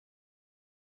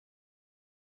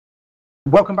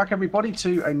Welcome back, everybody,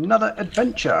 to another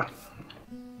adventure.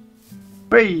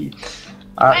 Hey.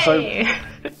 So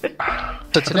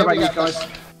today we got guys.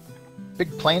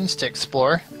 Big plains to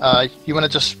explore. You want to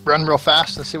just run real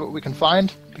fast and see what we can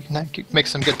find? We can make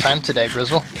some good time today,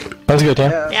 Brizol. Sounds good, Yeah,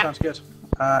 that sounds good.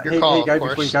 Here you go.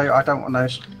 Before you go, I don't want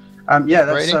those. Yeah,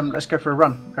 let's go for a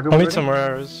run. I'll need some more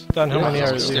arrows. Dan, how many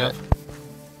arrows do you have?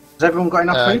 Has everyone got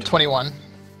enough food? 21.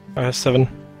 I have 7.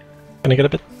 Can I get a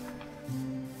bit?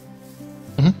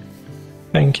 Mhm.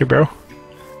 Thank you, bro.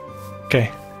 Okay.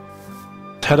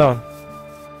 Let's head on.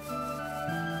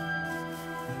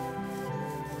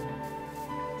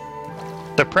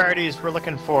 The priorities we're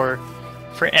looking for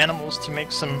animals to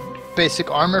make some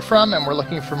basic armor from, and we're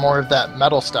looking for more of that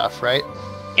metal stuff, right?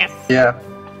 Yes. Yeah.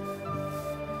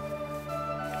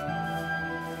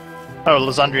 Oh,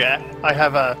 Lysandria,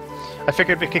 I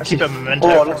figured we could keep a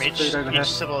memento from each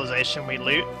civilization we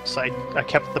loot, so I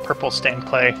kept the purple stained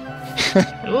clay.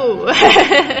 Ooh.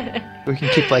 We can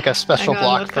keep like a special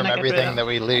block from everything that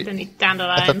we loot. I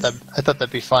thought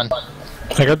that'd be fun.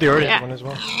 I got the orange one as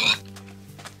well.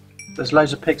 There's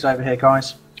loads of pigs over here,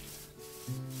 guys.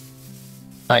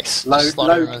 Nice. Loads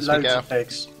of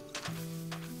pigs.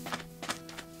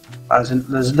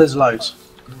 There's loads.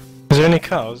 Is there any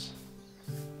cows?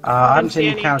 I haven't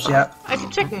seen any cows yet. I see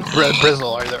chickens.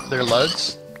 Brizol, are there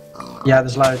loads? Yeah,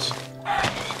 there's loads.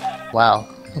 Wow.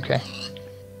 Okay.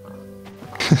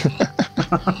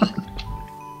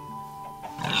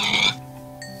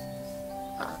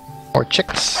 More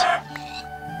chicks.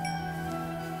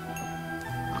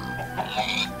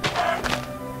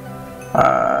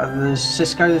 There's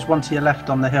Ciysco. There's one to your left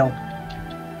on the hill.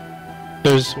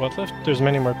 There's what left? There's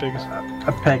many more pigs.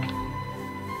 A pig.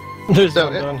 There's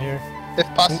one down here. If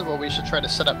possible, we should try to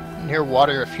set up near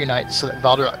water a few nights so that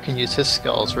Valdarok can use his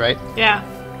skills, right? Yeah.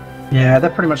 Yeah, they're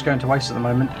pretty much going to waste at the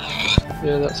moment.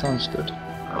 Yeah, that sounds good.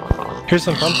 Here's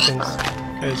some pumpkins,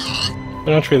 guys.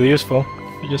 They're not really useful.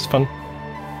 They're just fun.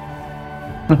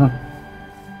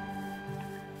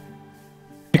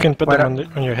 You can put them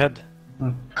on your head.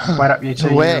 Wait up, you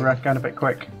two. You're going a bit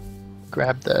quick.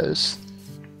 Grab those.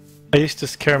 I used to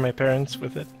scare my parents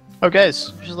with it. Oh,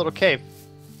 guys, there's a little cave.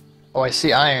 Oh, I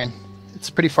see iron. It's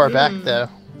pretty far back, though.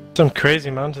 Some crazy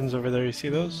mountains over there. You see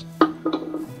those?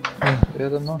 Yeah,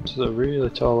 the mountains are really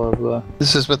tall over there.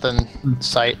 This is within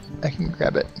sight. I can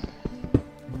grab it.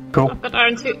 Cool. I've got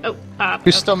iron too. Oh,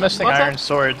 Who's still missing iron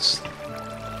swords?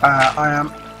 I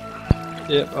am.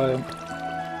 Yep, I am.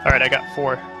 Alright, I got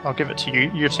 4. I'll give it to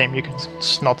you. Your team, you can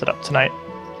smelt it up tonight.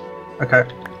 Okay.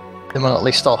 Then we'll at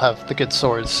least all have the good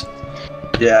swords.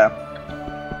 Yeah.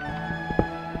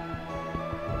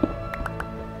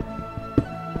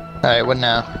 Alright, what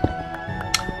now?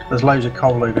 There's loads of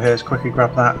coal over here. Let's quickly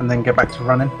grab that and then get back to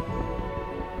running.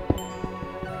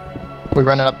 We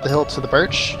running up the hill to the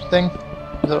birch thing?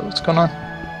 Is that what's going on?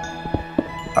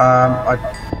 I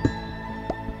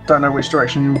don't know which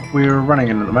direction we're running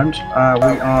in at the moment.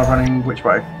 We are running which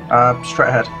way? Straight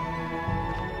ahead.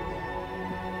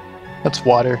 That's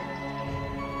water.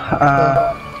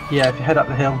 Yeah, if you head up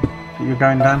the hill that you're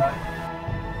going down.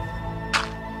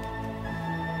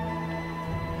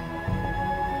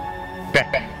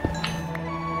 Okay.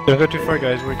 Don't go too far,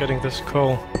 guys. We're getting this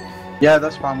coal. Yeah,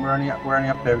 that's fine. We're only up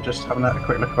here. We're just having a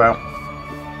quick look about.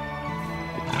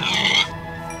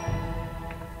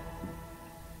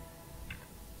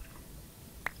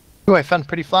 Ooh, I found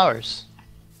pretty flowers.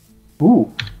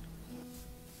 Ooh.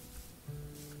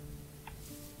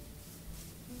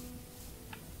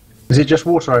 Is it just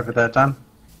water over there, Dan?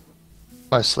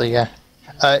 Mostly, yeah.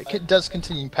 It does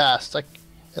continue past. Like,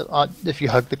 if you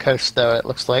hug the coast, though, it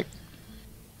looks like.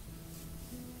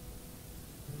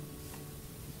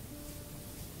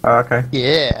 Okay.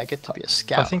 Yeah, I get to be a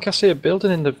scout. I think I see a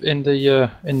building in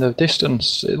the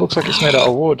distance. It looks like it's made out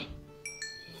of wood.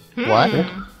 What?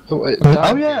 Oh,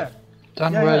 Oh yeah.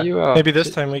 Dan, where you are? Maybe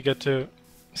this time we get to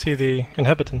see the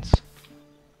inhabitants.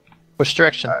 Which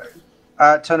direction?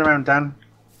 Turn around, Dan.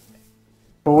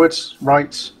 Forwards,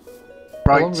 right.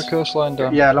 Along the coastline,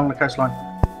 Dan. Yeah, along the coastline.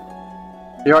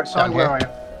 You right side? Where are you?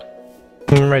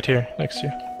 I'm right here, next to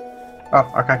you.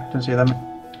 Oh, okay. Didn't see them.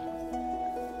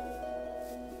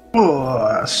 Oh,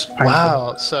 that's painful.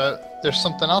 Wow, so there's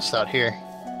something else out here.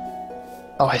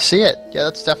 Oh, I see it. Yeah,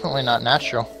 that's definitely not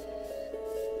natural.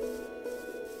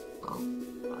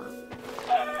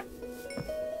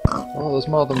 Oh, there's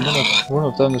more than one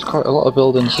of them. There's quite a lot of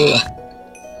buildings here.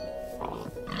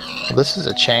 Well, this is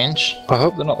a change. I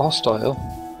hope they're not hostile.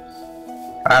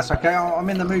 That's okay. I'm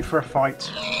in the mood for a fight.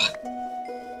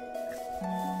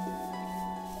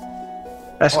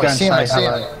 Let's go and say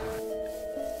hello.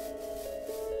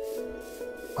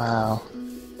 Wow.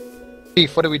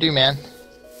 Beef, what do we do, man?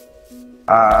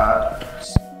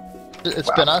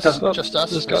 It's been us, just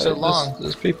us, for so long.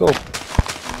 There's people.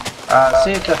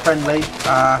 See if they're friendly,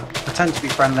 pretend to be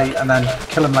friendly, and then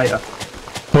kill them later.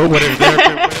 Oh, whatever,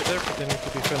 they're pretending to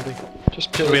be friendly.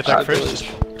 Just Do we attack first?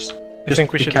 I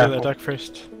think we be should careful. do the attack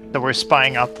first. So we're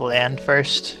spying out the land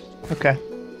first. Okay.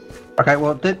 Okay,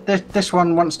 well, this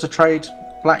one wants to trade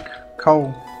black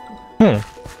coal.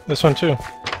 This one too.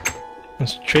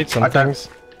 Let's trade some I don't- things.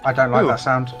 I don't like Ooh. that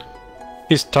sound.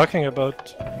 He's talking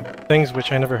about things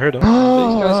which I never heard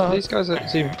of. These guys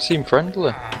seem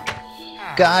friendly.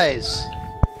 Guys,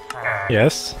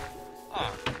 Yes.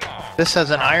 this has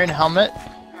an iron helmet,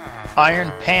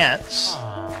 iron pants,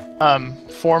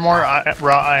 4 more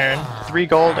raw iron, 3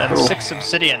 gold, and 6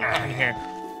 obsidian in here.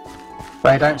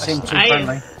 They don't seem too Nice.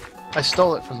 friendly. I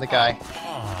stole it from the guy.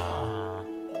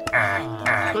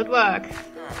 Good work.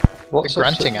 What's They're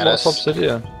grunting at us. What's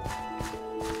obsidian?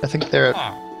 I think they're...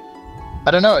 I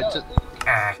don't know, it's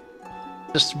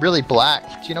just really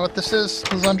black. Do you know what this is,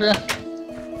 Lysandria?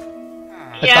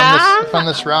 Yeah? I found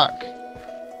this rock.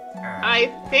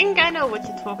 I think I know what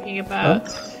you're talking about.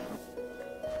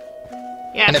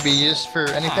 Yes. Can it be used for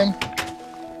anything?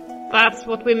 That's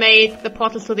what we made the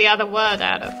portal to the other world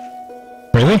out of.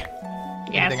 Really?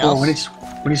 Yes. Anything Oh, else?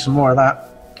 we need some more of that.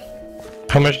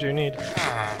 How much do you need?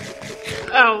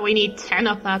 Oh, we need 10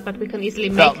 of that, but we can easily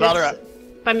make Valdarok,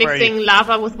 it by where are mixing you?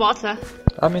 lava with water.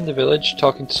 I'm in the village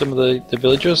talking to some of the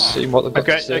villagers, seeing what they've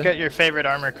got to say. I got your favorite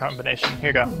armor combination. Here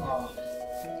you go.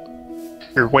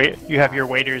 You have your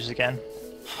waders again.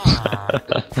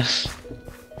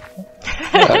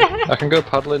 Yeah, I can go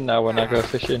paddling now when I go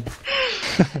fishing.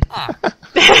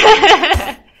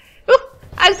 Ooh,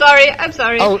 I'm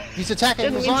sorry. Oh, he's attacking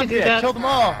Didn't mean to do Lysandria! that. Kill them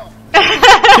all!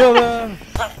 Kill them!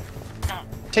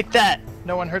 Take that!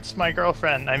 No one hurts my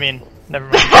girlfriend. I mean, never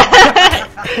mind.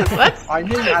 What? I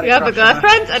knew you had You have a crush on her.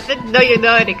 girlfriend? I didn't know you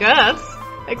know any girls.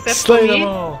 Except Slay for them me.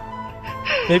 all!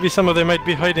 Maybe some of them might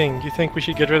be hiding. You think we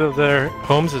should get rid of their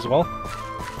homes as well?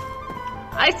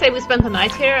 I say we spend the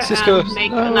night here Ciysco, and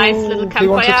make a nice little he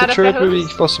wanted campfire out to of their trade with me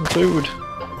homes. for some food.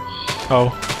 Oh,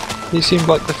 He seemed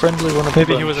like the friendly one of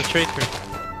maybe the he was a bunch. traitor.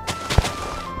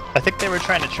 I think they were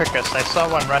trying to trick us. I saw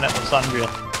one run at Lysandria.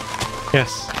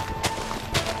 Yes.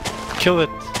 Kill it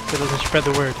so it doesn't spread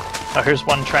the word. Oh, here's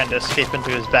one trying to escape into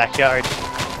his backyard.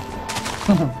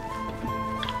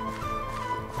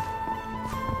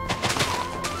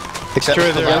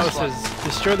 Destroy their last one. houses.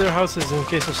 Destroy their houses in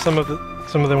case of some of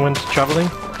them went traveling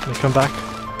and they come back.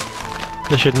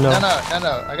 They should know.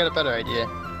 No. I got a better idea.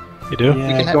 You do?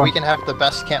 Yeah, go We on. can have the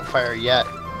best campfire yet.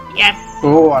 Yes.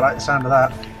 Oh, I like the sound of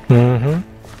that. Mm-hmm.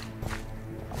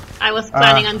 I was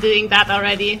planning on doing that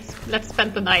already. Let's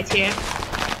spend the night here.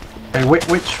 Okay,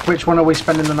 which one are we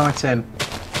spending the night in?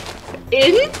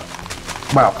 In?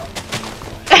 Well,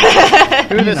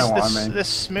 Ooh, You this, know what I this, mean. this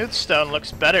smooth stone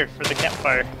looks better for the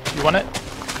campfire. You want it?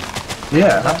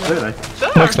 yeah, absolutely.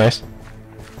 Sure. Looks nice.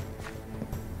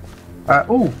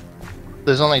 Ooh,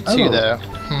 There's only 2 Oh. though.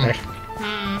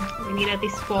 We need at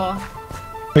least 4.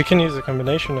 We can use a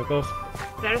combination of both.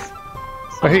 There's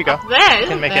Oh, here you go. up there, You isn't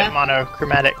can make there? it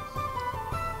monochromatic.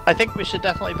 I think we should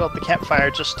definitely build the campfire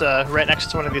just right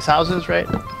next to one of these houses, right?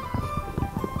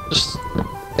 Just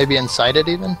maybe inside it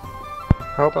even.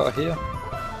 How about here?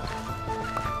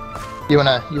 You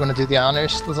wanna do the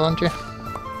honors, Lysandria?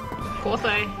 Of course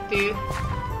I do.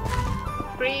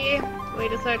 3.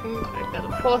 Wait a second. I've got a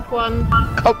 4th one.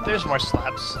 Oh, there's more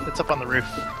slabs. It's up on the roof.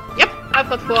 Yep, I've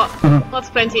got 4. That's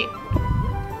plenty.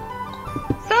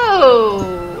 So...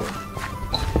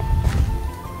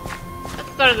 let's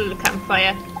start a little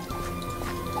campfire.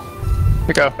 Here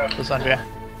you go, Lysandria.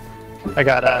 I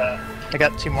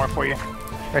got 2 more for you.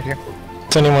 Right here.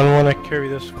 Does anyone want to carry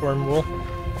this worm wool?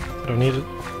 I don't need it.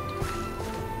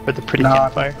 For the pretty No,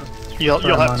 campfire. You'll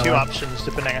throw have mine 2 away. options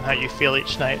depending on how you feel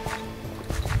each night.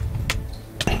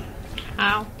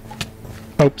 Ow.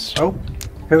 Oops. oh,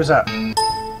 who was that?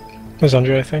 It was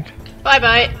Andre, I think. Bye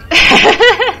bye.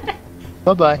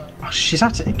 Bye bye. Oh, she's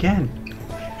at it again.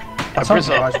 That's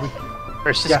Brizol. otherwise we.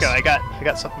 Or Ciysco, Yes. I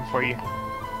got something for you.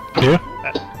 You?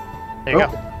 There you Oh.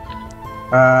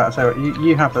 go. So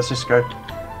you have the Ciysco.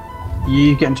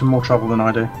 You get into more trouble than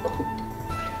I do.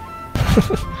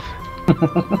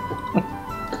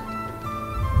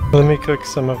 Let me cook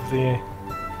some of the...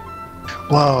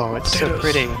 Whoa, it's so Potatoes.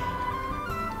 pretty.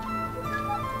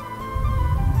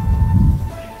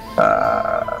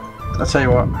 I'll tell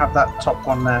you what, have that top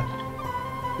one there.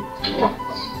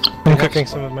 I'm cooking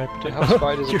some of my have potatoes.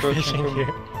 spiders You're approaching fishing from here.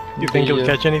 You think the, you'll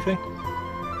catch anything?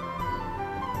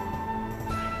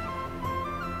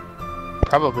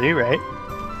 Probably, right?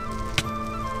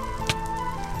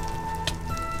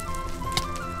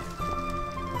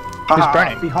 Ah,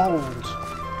 burning? behold!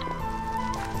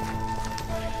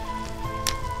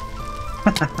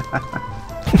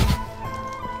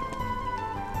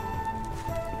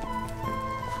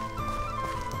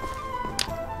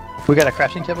 We got a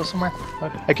crafting table somewhere?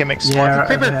 Okay. I can make some more. Yeah,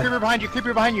 Creeper! yeah. Creeper behind you!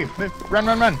 Creeper behind you! Move. Run,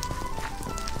 run, run!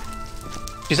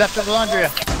 He's after Valandria!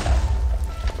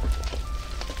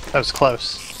 That was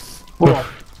close. Whoa.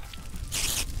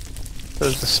 That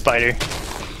was the spider.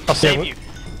 I'll save you.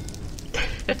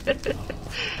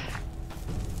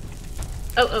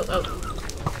 Oh.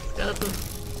 Skeleton.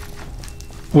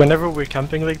 Whenever we're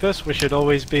camping like this, we should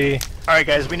always be... Alright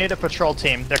guys, we need a patrol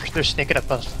team. They're sneaking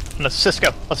up us. No,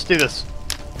 Ciysco, let's do this.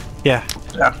 Yeah.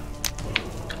 Yeah,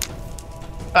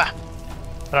 Ah!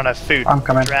 I don't have food. I'm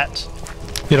coming. Rat.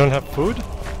 You don't have food?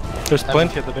 There's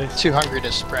plenty at the base. Too hungry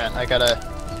to sprint. I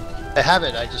have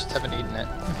it, I just haven't eaten it.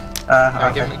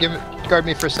 okay. Guard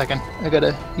me for a second. I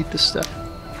gotta eat this stuff.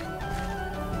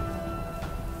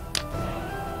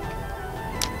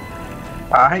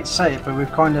 I hate to say it, but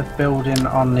we've kind of building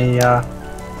on the,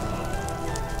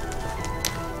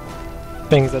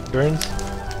 Things that burns.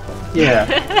 yeah.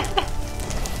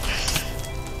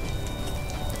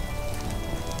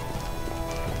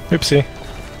 Oopsie.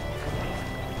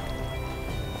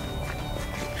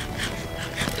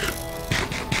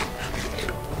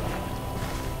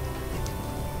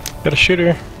 Got a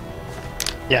shooter.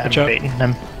 Yeah, Watch I'm out. baiting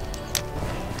him.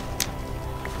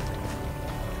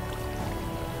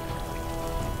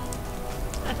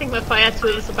 I think my fire tool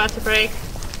is about to break.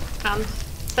 Can't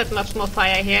set much more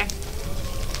fire here.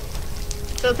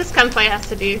 So this campfire has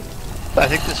to do. I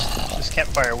think this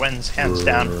campfire wins, hands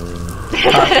down.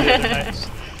 Nice.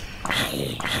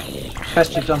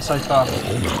 Best you've done so far.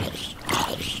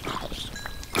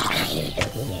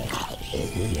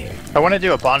 I want to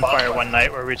do a bonfire one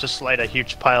night where we just light a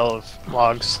huge pile of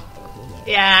logs.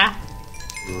 Yeah.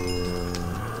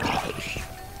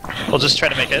 We'll just try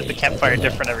to make the campfire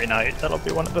different every night. That'll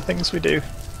be one of the things we do.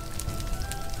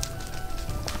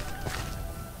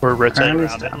 Or rotate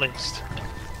around at least.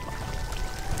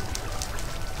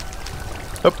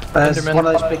 Oh, There's Enderman. one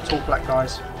of those big tall black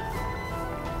guys.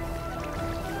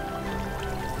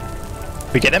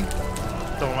 We get him?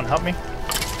 Someone help me?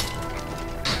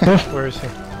 Where is he?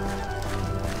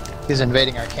 He's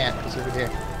invading our camp. He's over here.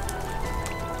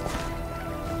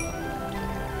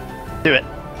 Do it.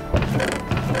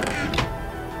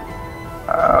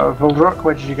 Valdarok,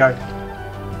 where did you go?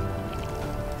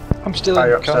 I'm still Oh,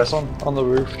 you're in camp upstairs. on the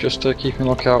roof, just keeping a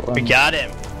lookout. We got him.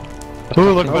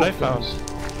 Oh, look what I found.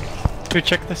 Dude,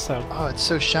 check this out. Oh, it's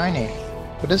so shiny.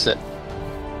 What is it?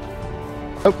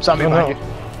 Oh, zombie Oh, behind no.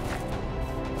 you.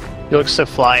 You look so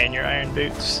fly in your iron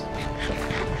boots.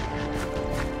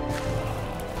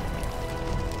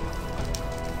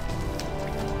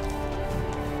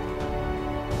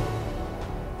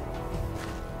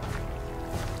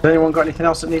 Has anyone got anything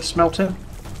else that needs smelting?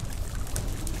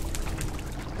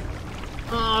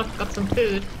 Oh, I've got some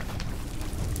food.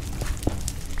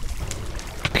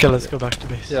 Okay, let's go back to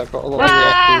base. Yeah, I've got a lot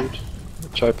Ah! of food,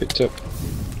 which I picked up.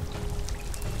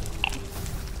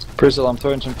 Brizol, I'm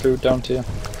throwing some food down to you.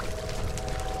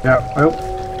 Yeah, oh.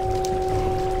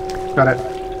 Got it.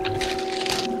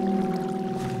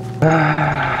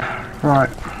 Right.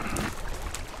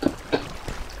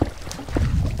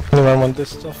 Anyone want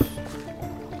this stuff?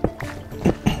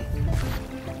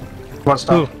 What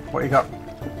stuff? Ooh. What you got?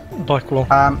 Black wool.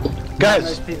 Guys,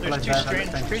 those people there's over two there,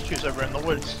 strange those things. creatures over in the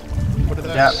woods. What are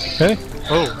those? Yeah. Hey?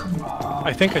 Oh.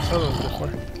 I think I saw those before.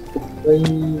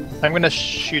 I'm gonna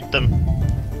shoot them.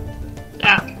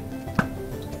 Yeah.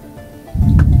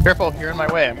 Careful, you're in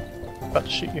my way. I'm about to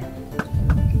shoot you.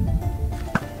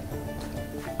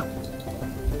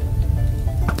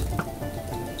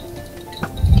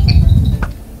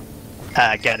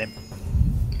 Ah, got him.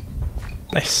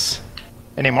 Nice.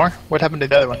 Any more? What happened to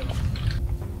the other one?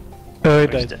 Oh, he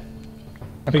Or is died.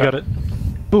 it- We got it.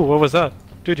 Ooh, what was that?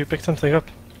 Dude, you picked something up.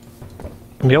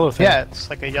 A yellow thing. Yeah, it's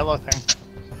like a yellow thing.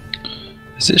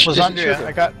 Is it Lasandria, sugar?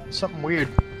 I got something weird.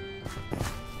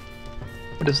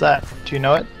 What is that? Do you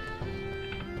know it?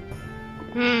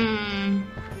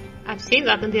 I've seen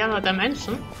that in the other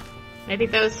dimension. Maybe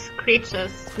those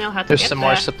creatures know how to There's get some there.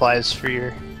 more supplies for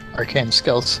your arcane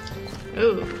skills.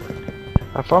 Ooh.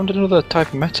 I found another type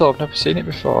of metal, I've never seen it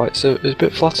before. It's a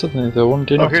bit flatter than the other one,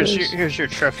 do you know Oh, what it here's is? here's your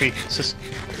trophy. It's just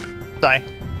die.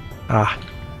 Ah.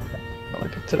 I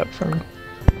picked it up from you.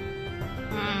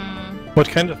 What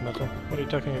kind of metal? What are you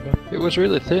talking about? It was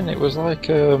really thin, it was like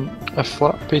a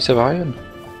flat piece of iron.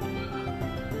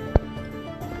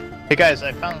 Hey guys,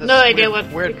 I found this No idea what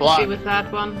weird you can block. do with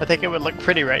that one. I think it would look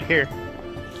pretty right here.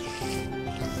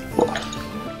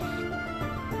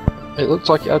 It looked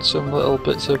like it had some little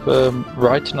bits of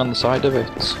writing on the side of it.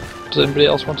 Does anybody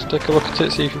else want to take a look at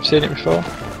it, see if you've seen it before?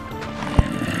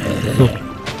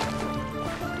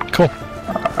 Cool.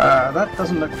 That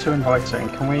doesn't look too inviting.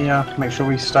 Can we make sure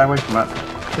we stay away from that?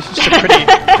 This is just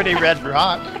a pretty red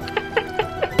rock.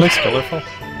 Looks colorful.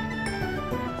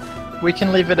 We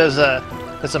can leave it as a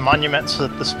monument so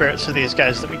that the spirits of these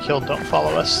guys that we killed don't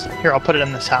follow us. Here, I'll put it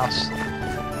in this house.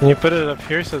 Can you put it up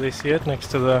here so they see it next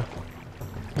to the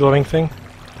glowing thing?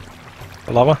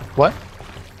 The lava? What?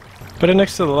 Put it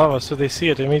next to the lava so they see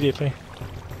it immediately.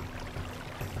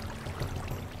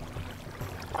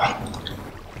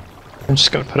 I'm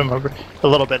just gonna put them over a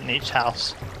little bit in each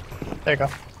house. There you go.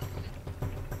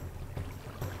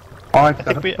 I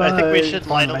think we should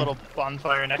light a little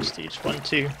bonfire next to each one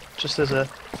too, just as a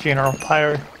funeral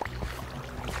pyre.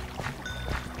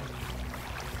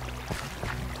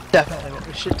 Definitely what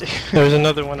we should do. There's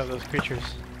another one of those creatures.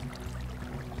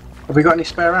 Have we got any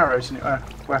spare arrows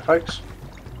where, folks?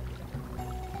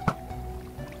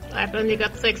 I've only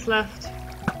got 6 left.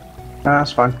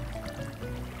 That's fine.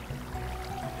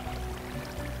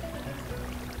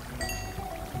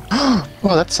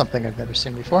 Oh, that's something I've never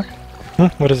seen before.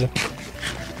 What is it?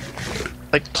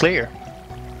 Like clear.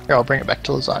 Here, I'll bring it back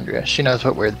to Lysandria. She knows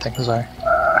what weird things are.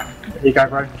 Here you go,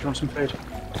 bro. Do you want some food?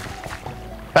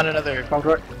 Found another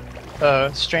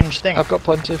Valdarok. strange thing. I've got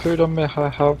plenty of food on me. I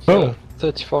have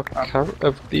 34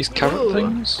 of these carrot Ooh.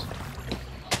 things.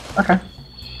 Okay.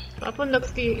 That one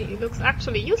looks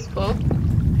actually useful.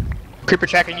 Creeper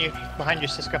tracking you behind you,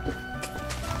 Ciysco.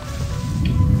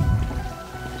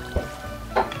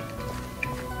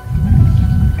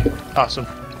 Awesome.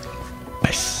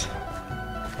 Nice.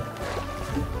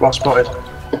 Well spotted.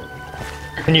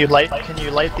 Can you light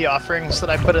the offerings that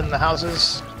I put in the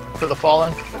houses for the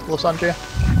fallen, Lysandria?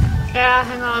 Yeah,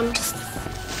 hang on.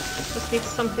 Just need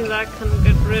something that I can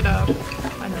get rid of.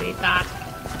 I need that.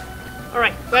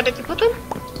 Alright, where did you put them?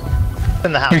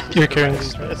 In the house. You're carrying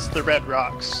these. It's the red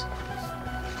rocks.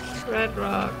 Red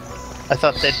rocks. I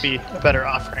thought they'd be a better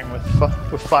offering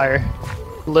with fire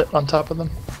lit on top of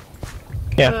them.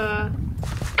 Yeah.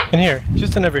 In here,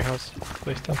 just in every house.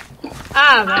 Place them.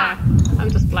 Ah, there. I'm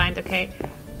just blind, okay.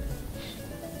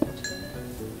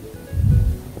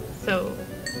 So...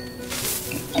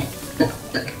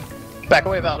 Back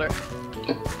away, Valder.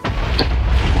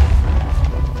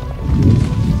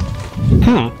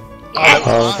 Hmm. Oh, that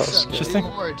was that's awesome. good. Interesting.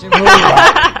 Do more. We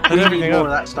That's need everything more of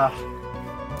up. that stuff.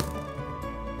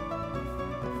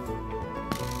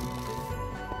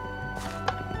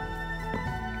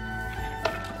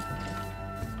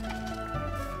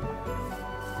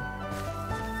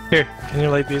 Here, can you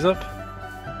light these up?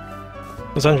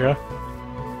 Lysandria,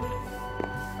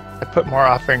 I put more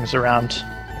offerings around.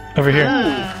 over here.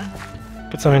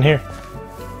 Put some in here.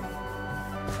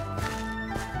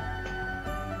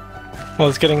 Well,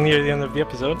 it's getting near the end of the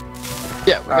episode.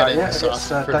 Yeah, we gotta end yeah, this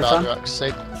it's, off for daytime. Valdarok's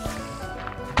sake.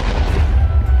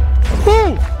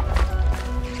 Woo!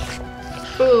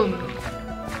 Boom.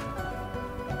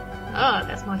 Oh,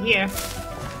 there's more here.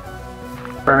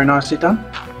 Very nicely done.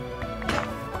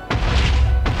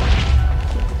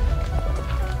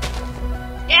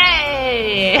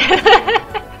 Yay!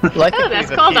 Like Oh, that's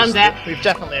cold on there. We've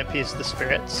definitely appeased the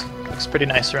spirits. Looks pretty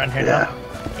nice around here Yeah.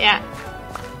 Yeah.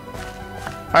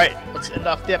 now. Alright, let's end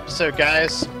off the episode,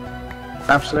 guys.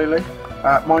 Absolutely.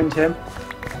 Mind him.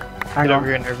 Hang Get on. over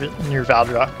here near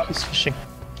Valdarok. He's fishing.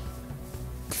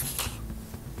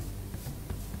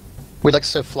 We like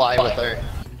to fly with our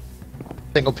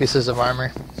single pieces of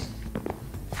armor.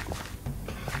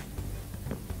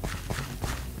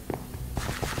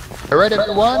 Alright,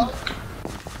 everyone.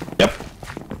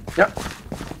 Yep.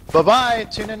 Bye-bye.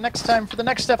 Tune in next time for the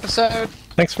next episode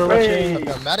Thanks for Hey. watching.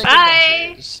 of Nomadic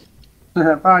Bye. Adventures.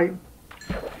 Bye.